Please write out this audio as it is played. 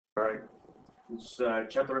All right. It's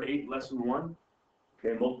chapter 8, lesson 1.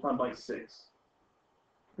 Okay, multiply by 6.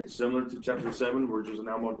 It's similar to chapter 7, we're just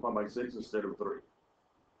now multiplying by 6 instead of 3.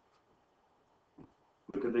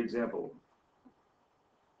 Look at the example.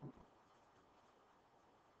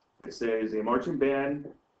 It says a marching band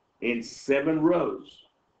in 7 rows.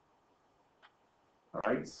 All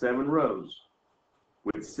right, 7 rows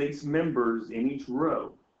with 6 members in each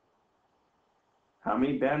row. How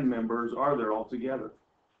many band members are there altogether?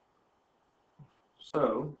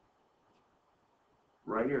 So,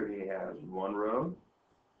 right here he has 1 row,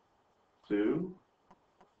 2,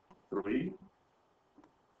 3,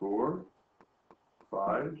 4,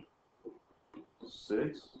 5,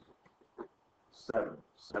 6, 7.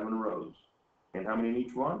 7 rows. And how many in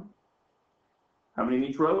each one? How many in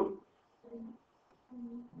each row?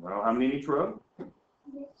 Well, how many in each row?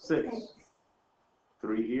 6.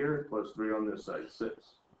 3 here plus 3 on this side, 6.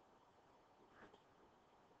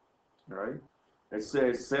 All right. It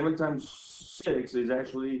says 7 times 6 is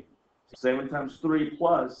actually 7 times 3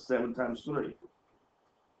 plus 7 times 3.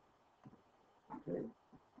 Okay.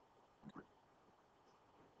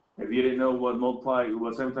 If you didn't know what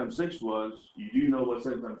 7 times 6 was, you do know what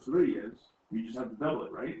 7 times 3 is. You just have to double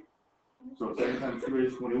it, right? So 7 times 3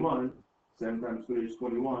 is 21. 7 times 3 is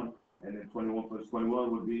 21. And then 21 plus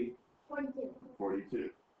 21 would be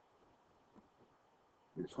 42.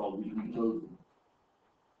 It's called decomposing.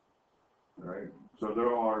 All right. So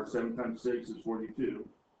there are 7 times 6 is 42.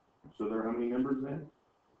 So there are how many members then?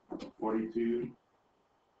 42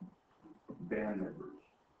 band members.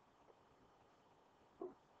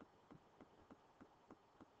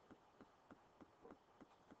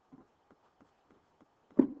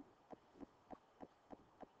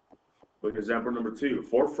 Look at example number 2.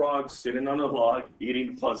 4 frogs sitting on a log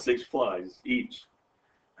eating plus 6 flies each.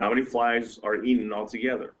 How many flies are eaten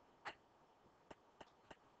altogether?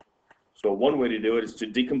 So one way to do it is to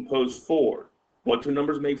decompose 4. What 2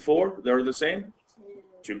 numbers make 4? They're the same?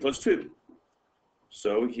 2 plus 2.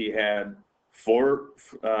 So he had 4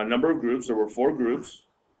 number of groups. There were 4 groups.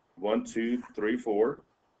 1, 2, 3, 4.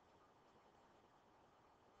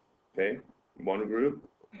 Okay, 1 group,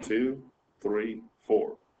 2, 3,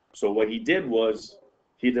 4. So what he did was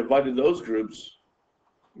he divided those groups,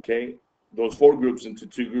 okay, those 4 groups into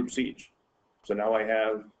 2 groups each. So now I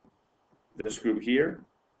have this group here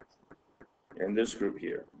and this group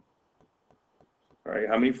here. All right,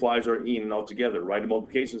 how many flies are eaten altogether? Write a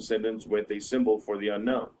multiplication sentence with a symbol for the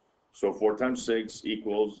unknown. So 4 times 6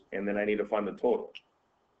 equals, and then I need to find the total.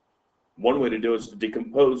 One way to do it is to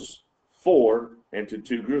decompose 4 into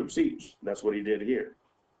 2 groups each. That's what he did here.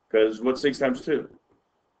 Because what's 6 times 2?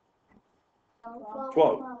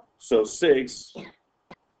 12. So 6,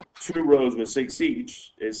 2 rows with 6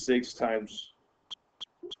 each is 6 times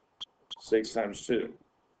 2.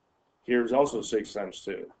 Here's also 6 times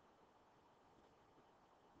 2.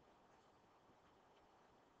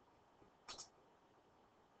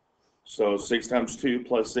 So 6 times 2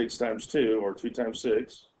 plus 6 times 2, or 2 times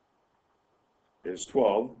 6, is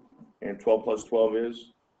 12. And 12 plus 12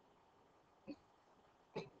 is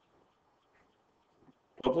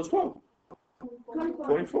 12 plus 12.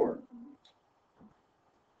 24.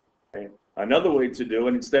 Okay. Another way to do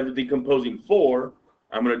it, instead of decomposing 4,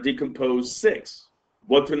 I'm going to decompose 6.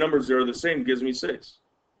 What 2 numbers are the same gives me 6.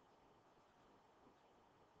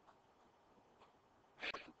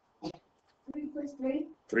 3 plus 3.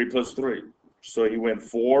 3 plus 3. So he went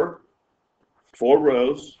 4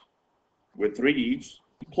 rows with 3 each,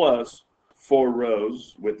 plus 4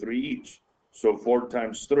 rows with 3 each. So 4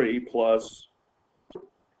 times 3 plus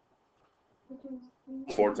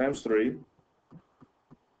 4 times 3.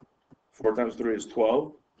 4 times 3 is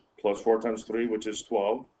 12, plus 4 times 3, which is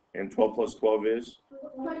 12, and 12 plus 12 is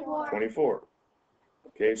 24.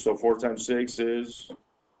 Okay, so 4 times 6 is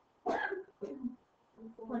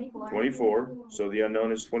 24. So the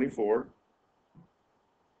unknown is 24.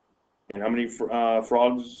 And how many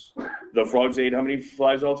frogs? The frogs ate how many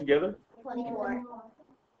flies altogether? 24.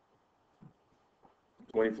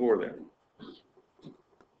 24 then.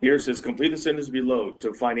 Here it says, complete the sentence below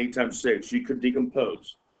to find 8 times 6. You could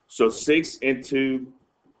decompose. So 6 into,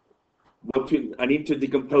 I need to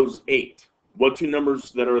decompose 8. What 2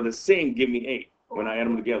 numbers that are the same give me 8 when I add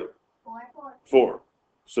them together? 4.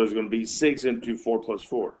 So it's going to be 6 into 4 plus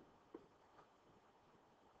 4.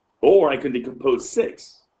 Or I can decompose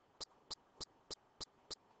 6.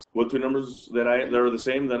 What 2 numbers that are the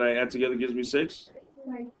same that I add together gives me 6?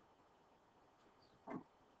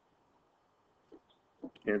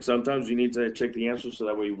 And sometimes you need to check the answer so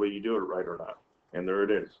that way you do it right or not. And there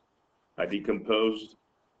it is. I decomposed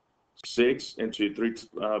 6 into 3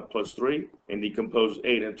 plus 3, and decompose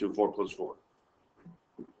 8 into 4 plus 4.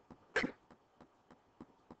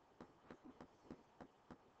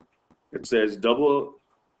 It says double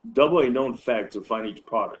a known fact to find each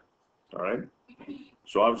product. All right.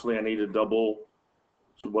 So obviously I need to double.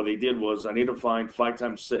 So what they did was I need to find 5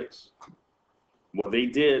 times 6. What they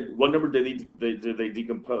did, what number did they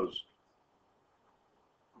decompose?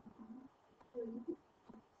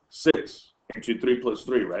 6 into 3 plus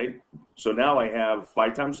 3, right? So now I have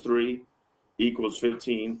 5 times 3 equals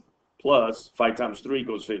 15 plus 5 times 3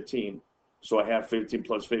 equals 15. So I have 15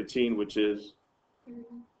 plus 15, which is,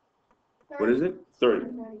 what is it? 30.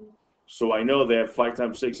 So I know that 5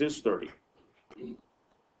 times 6 is 30.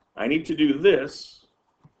 I need to do this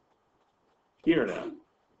here now.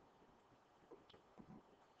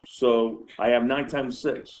 So I have 9 times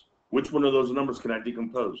 6. Which one of those numbers can I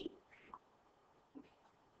decompose?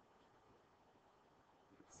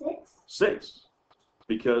 6. 6.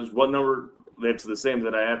 Because what number that's the same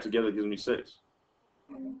that I add together gives me 6?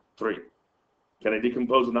 3. Can I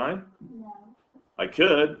decompose 9? No. I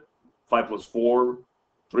could. 5 plus 4,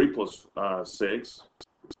 3 plus 6,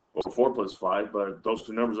 or 4 plus 5, but those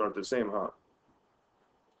two numbers aren't the same, huh?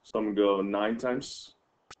 So I'm going to go 9 times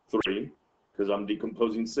 3, because I'm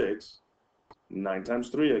decomposing 6. 9 times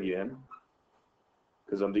 3 again,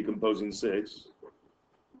 because I'm decomposing 6.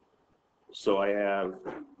 So I have,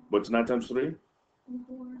 what's 9 times 3?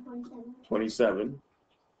 27.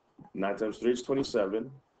 9 times 3 is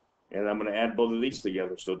 27. And I'm going to add both of these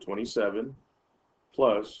together. So 27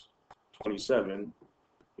 plus 27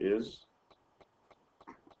 is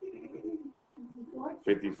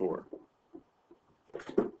 54.